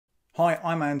Hi,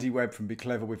 I'm Andy Webb from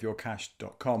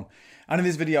BeCleverWithYourCash.com, and in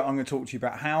this video I'm going to talk to you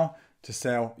about how to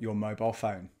sell your mobile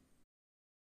phone.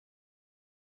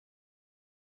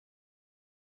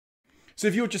 So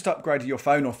if you're just upgrading your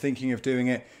phone or thinking of doing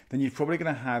it, then you're probably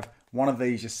going to have one of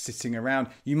these just sitting around.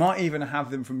 You might even have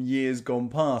them from years gone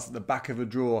past at the back of a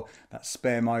drawer, that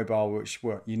spare mobile, which,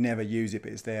 well, you never use it,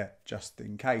 but it's there just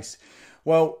in case.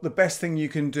 Well, the best thing you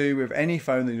can do with any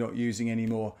phone that you're not using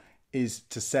anymore is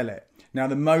to sell it. Now,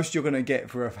 the most you're going to get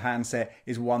for a handset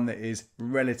is one that is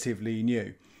relatively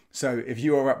new. So if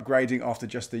you are upgrading after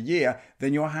just a year,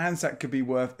 then your handset could be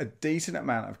worth a decent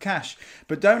amount of cash.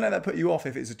 But don't let that put you off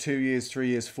if it's a 2 years, 3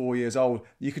 years, 4 years old.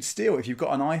 You could still, if you've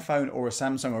got an iPhone or a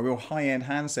Samsung or a real high-end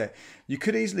handset, you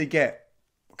could easily get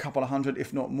a couple of hundred,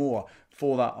 if not more,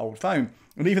 for that old phone.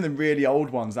 And even the really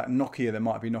old ones, that Nokia that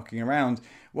might be knocking around,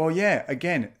 well, yeah,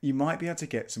 again, you might be able to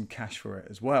get some cash for it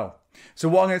as well. So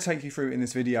what I'm going to take you through in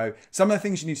this video, some of the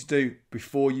things you need to do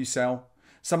before you sell,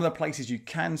 some of the places you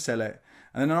can sell it,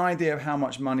 and then an idea of how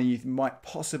much money you might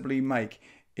possibly make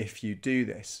if you do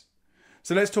this.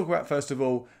 So let's talk about, first of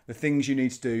all, the things you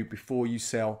need to do before you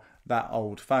sell that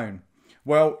old phone.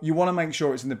 Well, you want to make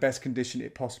sure it's in the best condition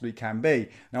it possibly can be.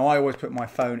 Now, I always put my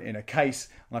phone in a case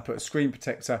and I put a screen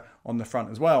protector on the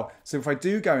front as well. So if I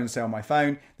do go and sell my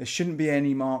phone, there shouldn't be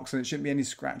any marks and it shouldn't be any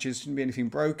scratches, shouldn't be anything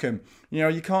broken. You know,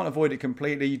 you can't avoid it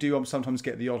completely. You do sometimes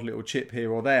get the odd little chip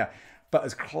here or there, but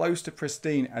as close to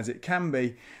pristine as it can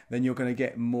be, then you're going to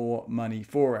get more money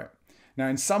for it. Now,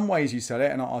 in some ways you sell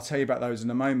it, and I'll tell you about those in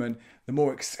a moment, the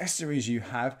more accessories you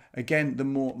have, again, the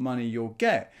more money you'll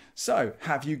get. So,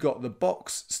 have you got the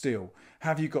box still?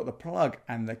 Have you got the plug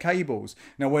and the cables?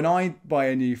 Now, when I buy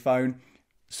a new phone,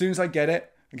 as soon as I get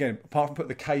it, again, apart from put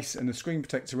the case and the screen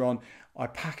protector on, I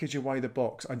package away the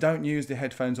box. I don't use the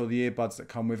headphones or the earbuds that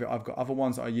come with it. I've got other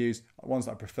ones that I use, ones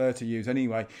that I prefer to use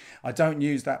anyway. I don't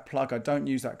use that plug. I don't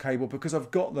use that cable because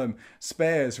I've got them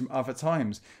spares from other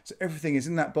times. So everything is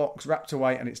in that box, wrapped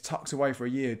away, and it's tucked away for a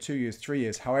year, 2 years, 3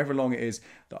 years, however long it is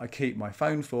that I keep my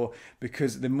phone for,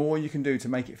 because the more you can do to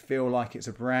make it feel like it's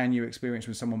a brand new experience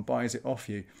when someone buys it off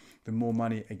you, the more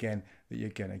money, again, that you're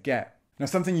going to get. Now,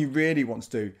 something you really want to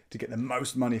do to get the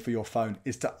most money for your phone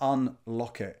is to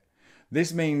unlock it.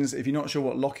 This means, if you're not sure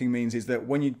what locking means, is that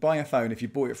when you buy a phone, if you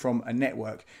bought it from a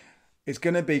network, it's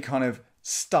going to be kind of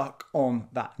stuck on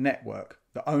that network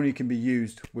that only can be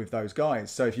used with those guys.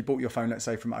 So if you bought your phone, let's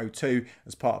say from O2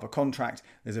 as part of a contract,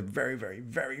 there's a very, very,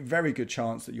 very, very good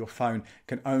chance that your phone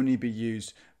can only be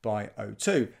used by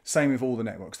O2. Same with all the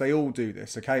networks. They all do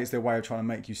this, okay? It's their way of trying to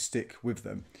make you stick with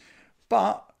them.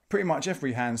 But pretty much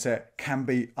every handset can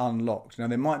be unlocked. Now,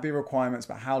 there might be requirements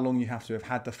about how long you have to have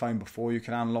had the phone before you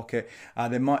can unlock it.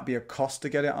 There might be a cost to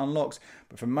get it unlocked,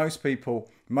 but for most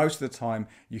people, most of the time,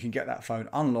 you can get that phone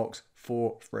unlocked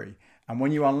for free. And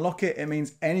when you unlock it, it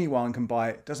means anyone can buy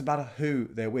it. Doesn't matter who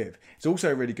they're with. It's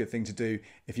also a really good thing to do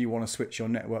if you want to switch your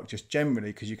network just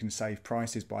generally, because you can save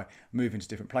prices by moving to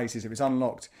different places. If it's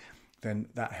unlocked, then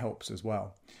that helps as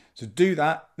well. So do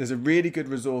that. There's a really good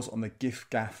resource on the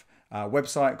giffgaff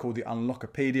website called the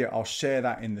Unlockopedia. I'll share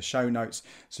that in the show notes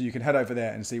so you can head over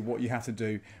there and see what you have to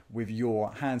do with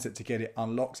your handset to get it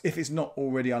unlocked if it's not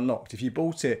already unlocked. If you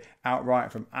bought it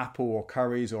outright from Apple or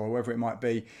Currys or whoever it might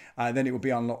be, then it will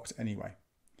be unlocked anyway.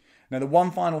 Now, the one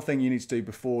final thing you need to do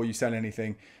before you sell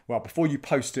anything, well, before you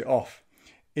post it off,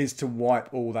 is to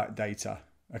wipe all that data.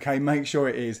 Okay, make sure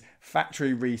it is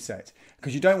factory reset,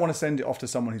 because you don't want to send it off to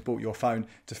someone who's bought your phone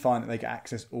to find that they can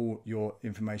access all your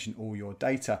information, all your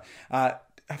data.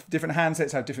 Different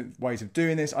handsets have different ways of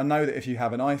doing this. I know that if you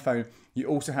have an iPhone, you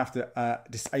also have to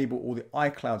disable all the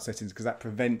iCloud settings because that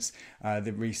prevents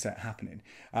the reset happening.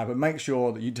 But make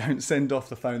sure that you don't send off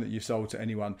the phone that you've sold to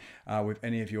anyone with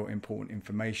any of your important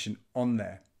information on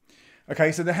there.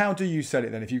 Okay, so how do you sell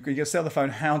it then? If you sell the phone,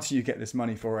 how do you get this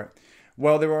money for it?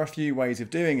 Well, there are a few ways of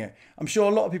doing it. I'm sure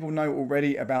a lot of people know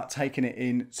already about taking it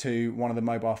into one of the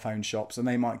mobile phone shops, and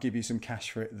they might give you some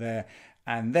cash for it there.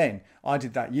 And then I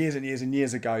did that years and years and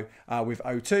years ago with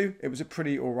O2. It was a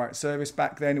pretty all right service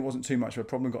back then. It wasn't too much of a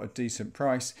problem, got a decent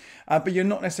price, but you're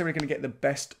not necessarily going to get the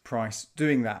best price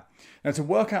doing that. Now, to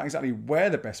work out exactly where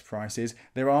the best price is,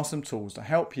 there are some tools to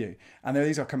help you. And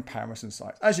these are comparison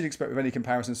sites. As you'd expect with any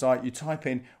comparison site, you type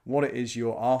in what it is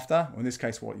you're after, or in this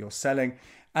case, what you're selling,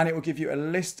 and it will give you a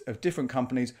list of different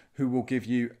companies who will give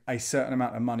you a certain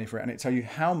amount of money for it. And it tells you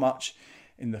how much,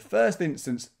 in the first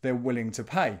instance, they're willing to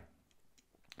pay.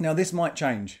 Now, this might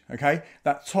change, okay?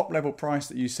 That top level price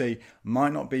that you see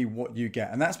might not be what you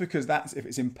get. And that's because that's if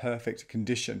it's in perfect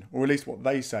condition, or at least what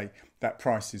they say that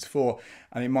price is for.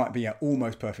 And it might be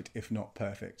almost perfect, if not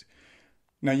perfect.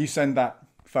 Now, you send that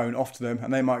phone off to them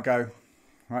and they might go,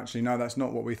 Actually, no, that's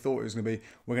not what we thought it was going to be.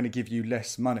 We're going to give you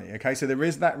less money. Okay, so there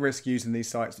is that risk using these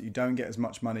sites that you don't get as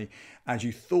much money as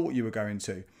you thought you were going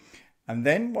to. And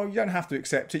then, well, you don't have to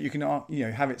accept it. You can,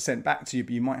 have it sent back to you,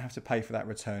 but you might have to pay for that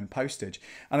return postage.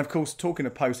 And of course, talking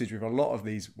of postage with a lot of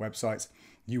these websites,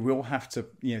 you will have to,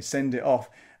 send it off,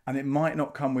 and it might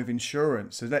not come with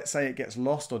insurance. So let's say it gets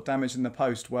lost or damaged in the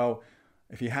post. Well,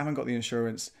 if you haven't got the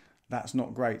insurance, that's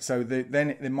not great. So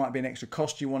then there might be an extra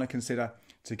cost you want to consider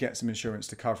to get some insurance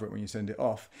to cover it when you send it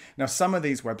off. Now, some of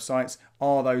these websites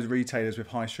are those retailers with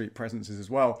high street presences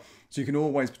as well. So you can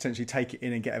always potentially take it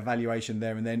in and get a valuation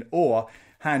there and then, or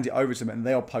hand it over to them and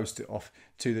they'll post it off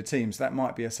to the team. So that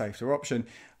might be a safer option.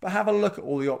 But have a look at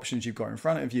all the options you've got in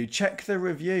front of you. Check the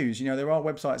reviews. There are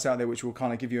websites out there which will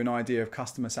kind of give you an idea of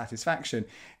customer satisfaction.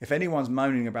 If anyone's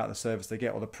moaning about the service they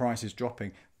get or the price is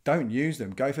dropping, don't use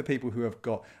them. Go for people who have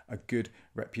got a good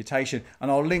reputation. And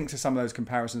I'll link to some of those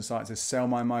comparison sites. There's Sell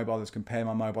My Mobile, there's Compare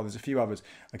My Mobile, there's a few others.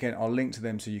 Again, I'll link to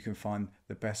them so you can find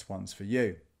the best ones for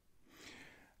you.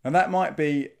 And that might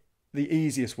be the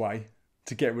easiest way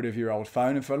to get rid of your old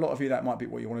phone. And for a lot of you, that might be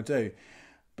what you want to do.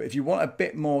 But if you want a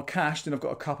bit more cash, then I've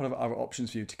got a couple of other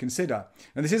options for you to consider.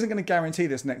 Now, this isn't going to guarantee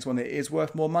this next one that it is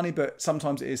worth more money, but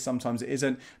sometimes it is, sometimes it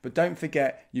isn't. But don't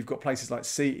forget, you've got places like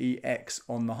CEX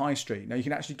on the high street. Now, you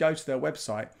can actually go to their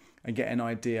website and get an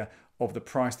idea of the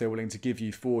price they're willing to give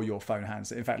you for your phone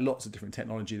handset. In fact, lots of different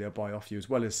technology they'll buy off you, as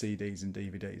well as CDs and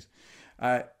DVDs.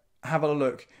 Have a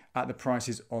look at the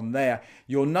prices on there.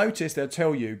 You'll notice they'll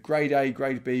tell you grade A,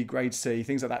 grade B, grade C,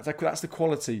 things like that. That's the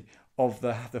quality of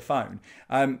the phone.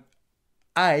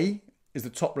 A is the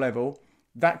top level.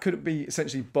 That could be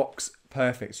essentially box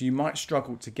perfect. So you might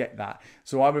struggle to get that.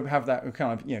 So I would have that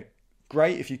kind of,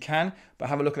 great if you can, but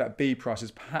have a look at that B price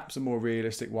as perhaps a more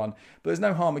realistic one. But there's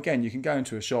no harm. Again, you can go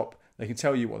into a shop. They can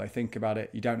tell you what they think about it.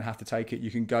 You don't have to take it.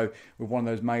 You can go with one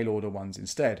of those mail order ones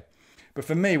instead. But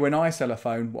for me, when I sell a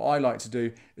phone, what I like to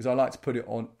do is I like to put it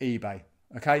on eBay.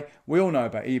 Okay, we all know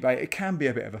about eBay. It can be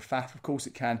a bit of a faff, of course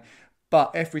it can.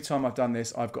 But every time I've done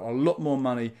this, I've got a lot more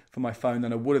money for my phone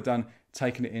than I would have done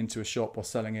taking it into a shop or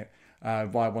selling it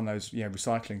via one of those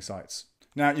recycling sites.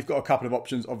 Now, you've got a couple of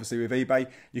options, obviously, with eBay.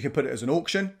 You can put it as an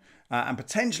auction. And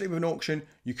potentially with an auction,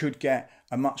 you could get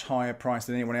a much higher price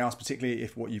than anyone else, particularly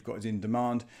if what you've got is in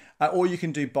demand. Or you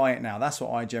can do buy it now. That's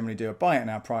what I generally do, a buy it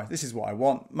now price. This is what I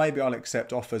want. Maybe I'll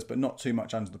accept offers, but not too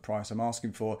much under the price I'm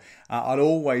asking for. I'd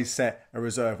always set a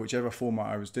reserve, whichever format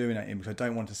I was doing it in, because I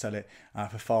don't want to sell it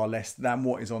for far less than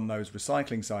what is on those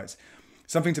recycling sites.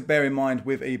 Something to bear in mind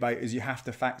with eBay is you have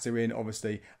to factor in,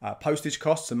 obviously, postage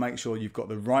costs and make sure you've got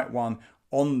the right one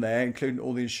on there, including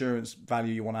all the insurance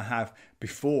value you want to have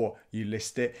before you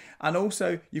list it. And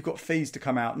also you've got fees to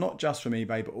come out, not just from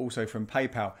eBay, but also from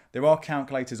PayPal. There are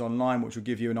calculators online which will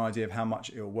give you an idea of how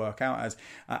much it will work out as,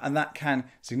 and that can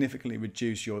significantly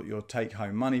reduce your take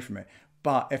home money from it.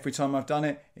 But every time I've done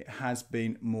it, it has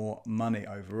been more money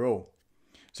overall.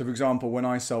 So for example, when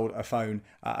I sold a phone,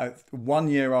 a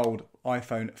 1-year-old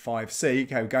iPhone 5C,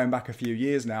 okay, going back a few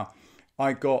years now,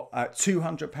 I got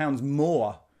 £200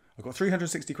 more. I got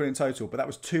 360 quid in total, but that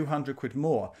was 200 quid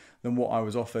more than what I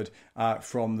was offered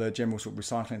from the general sort of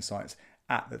recycling sites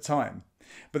at the time.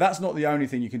 But that's not the only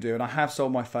thing you can do, and I have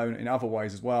sold my phone in other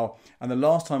ways as well. And the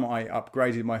last time I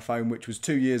upgraded my phone, which was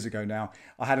 2 years ago now,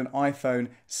 I had an iPhone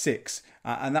 6,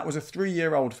 and that was a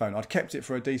 3-year-old phone. I'd kept it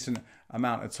for a decent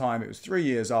amount of time. It was 3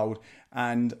 years old,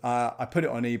 and I put it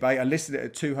on eBay. I listed it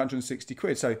at 260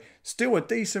 quid, so still a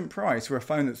decent price for a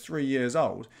phone that's 3 years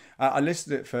old. I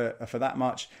listed it for that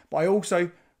much, but I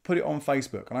also put it on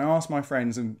Facebook, and I asked my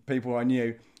friends and people I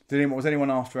knew, was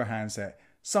anyone after a handset?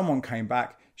 Someone came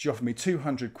back. She offered me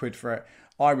 200 quid for it.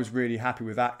 I was really happy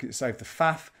with that because it saved the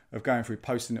faff of going through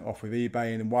posting it off with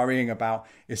eBay and worrying about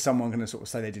is someone going to sort of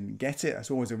say they didn't get it.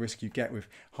 That's always a risk you get with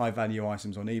high value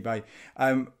items on eBay.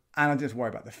 And I didn't have to worry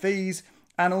about the fees.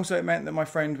 And also it meant that my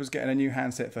friend was getting a new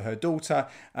handset for her daughter,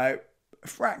 a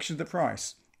fraction of the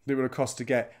price that it would have cost to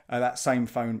get that same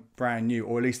phone brand new,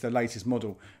 or at least the latest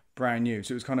model brand new.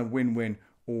 So it was kind of win-win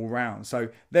all round. So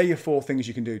there are your 4 things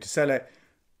you can do to sell it.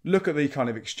 Look at the kind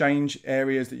of exchange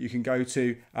areas that you can go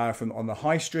to from on the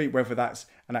high street, whether that's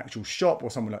an actual shop or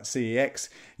somewhere like CEX.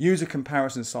 Use a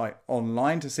comparison site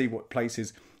online to see what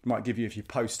places might give you if you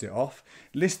post it off.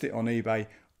 List it on eBay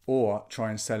or try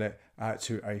and sell it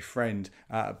to a friend.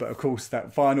 But of course,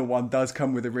 that final one does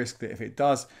come with a risk that if it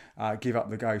does give up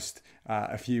the ghost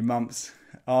a few months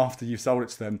after you've sold it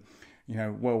to them,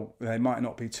 well, they might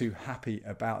not be too happy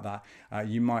about that.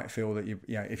 You might feel that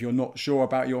if you're not sure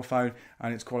about your phone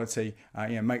and its quality,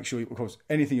 make sure, of course,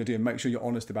 anything you're doing, make sure you're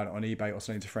honest about it on eBay or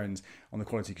sending to friends on the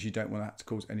quality, because you don't want that to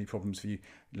cause any problems for you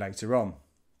later on.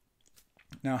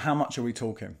 Now, how much are we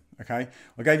talking? Okay,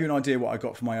 I gave you an idea what I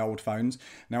got for my old phones.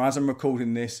 Now, as I'm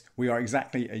recording this, we are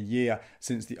exactly a year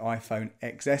since the iPhone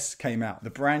XS came out.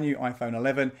 The brand new iPhone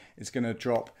 11 is going to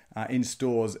drop in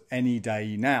stores any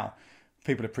day now.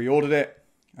 People have pre-ordered it,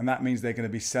 and that means they're going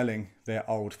to be selling their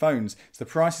old phones. So the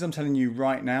prices I'm telling you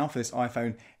right now for this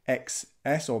iPhone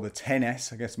XS, or the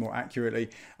XS, I guess more accurately,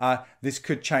 this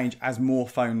could change as more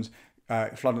phones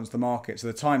flood onto the market. So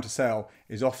the time to sell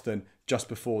is often just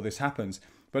before this happens.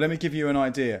 But let me give you an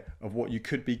idea of what you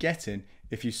could be getting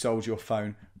if you sold your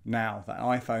phone now, that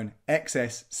iPhone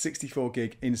XS 64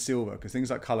 gig in silver, because things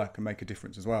like color can make a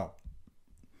difference as well.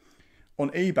 On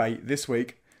eBay this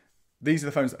week, these are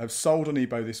the phones that have sold on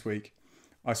eBay this week.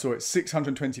 I saw it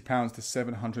 £620 to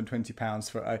 £720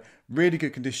 for a really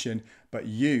good condition but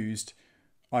used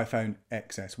iPhone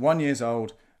XS. 1 year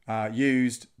old,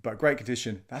 used but great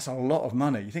condition. That's a lot of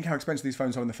money. You think how expensive these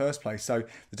phones are in the first place. So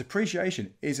the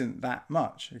depreciation isn't that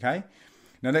much, okay?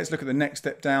 Now let's look at the next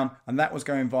step down, and that was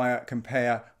going via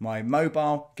Compare My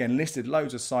Mobile. Again, listed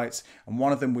loads of sites, and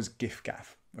one of them was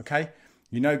giffgaff, okay?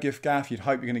 You know giffgaff, you'd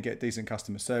hope you're going to get decent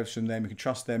customer service from them. You can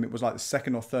trust them. It was like the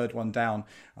second or third one down,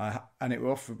 and it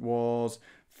was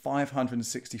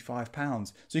 £565.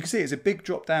 So you can see it's a big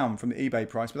drop down from the eBay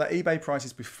price, but that eBay price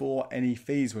is before any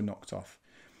fees were knocked off.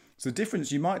 So the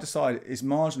difference you might decide is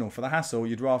marginal. For the hassle,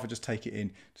 you'd rather just take it in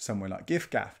to somewhere like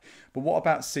giffgaff. But what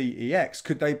about CEX?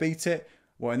 Could they beat it?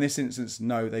 Well, in this instance,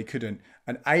 no, they couldn't.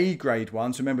 An A grade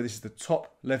one, so remember this is the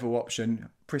top level option,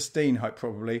 pristine hope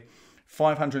probably,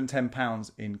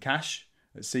 £510 in cash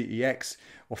at CEX,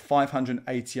 or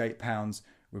 £588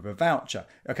 with a voucher.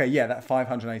 Okay, yeah, that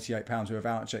 £588 with a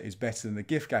voucher is better than the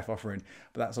giffgaff offering,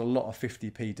 but that's a lot of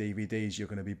 50p DVDs you're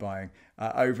going to be buying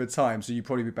over time. So you'd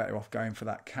probably be better off going for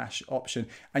that cash option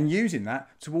and using that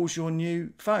towards your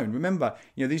new phone. Remember,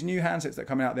 you know, these new handsets that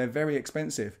come out, they're very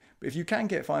expensive, but if you can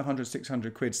get 500,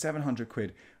 600 quid, 700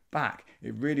 quid back,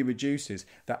 it really reduces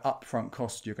that upfront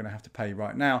cost you're going to have to pay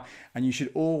right now. And you should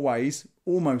always,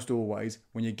 almost always,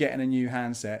 when you're getting a new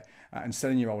handset and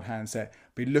selling your old handset,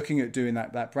 be looking at doing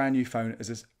that brand new phone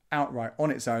as outright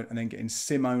on its own, and then getting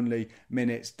SIM only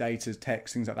minutes, data,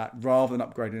 text, things like that, rather than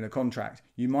upgrading a contract.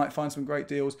 You might find some great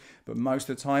deals, but most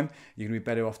of the time you're going to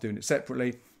be better off doing it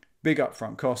separately. Big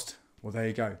upfront cost. Well, there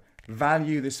you go.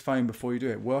 Value this phone before you do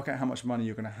it. Work out how much money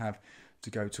you're going to have to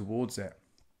go towards it.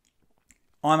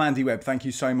 I'm Andy Webb. Thank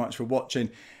you so much for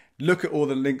watching. Look at all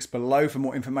the links below for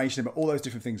more information about all those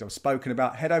different things I've spoken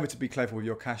about. Head over to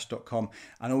becleverwithyourcash.com,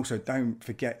 and also don't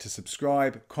forget to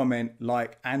subscribe, comment,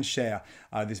 like and share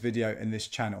this video and this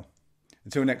channel.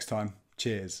 Until next time,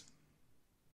 cheers.